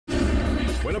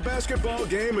When a basketball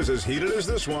game is as heated as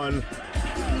this one,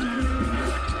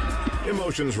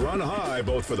 emotions run high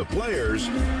both for the players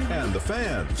and the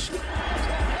fans.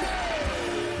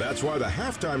 That's why the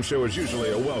halftime show is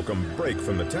usually a welcome break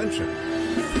from the tension.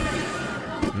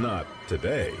 Not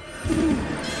today.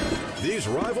 These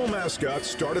rival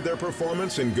mascots started their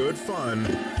performance in good fun,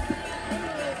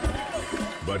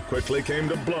 but quickly came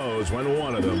to blows when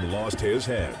one of them lost his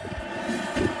head.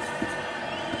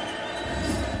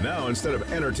 Now, instead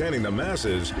of entertaining the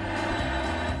masses,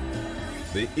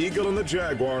 the Eagle and the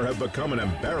Jaguar have become an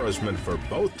embarrassment for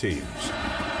both teams.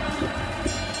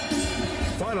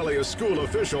 Finally, a school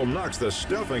official knocks the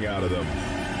stuffing out of them.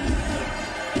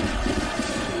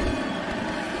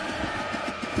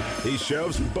 He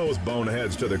shoves both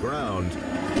boneheads to the ground,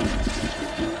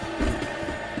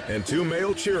 and two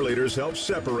male cheerleaders help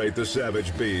separate the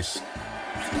savage beasts.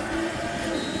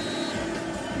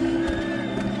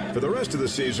 For the rest of the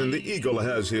season, the Eagle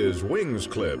has his wings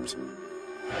clipped,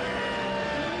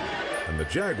 and the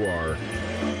Jaguar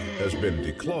has been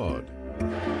declawed.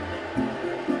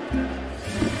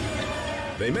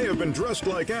 They may have been dressed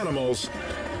like animals,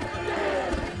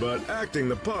 but acting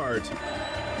the part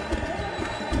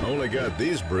only got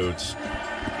these brutes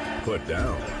put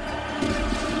down.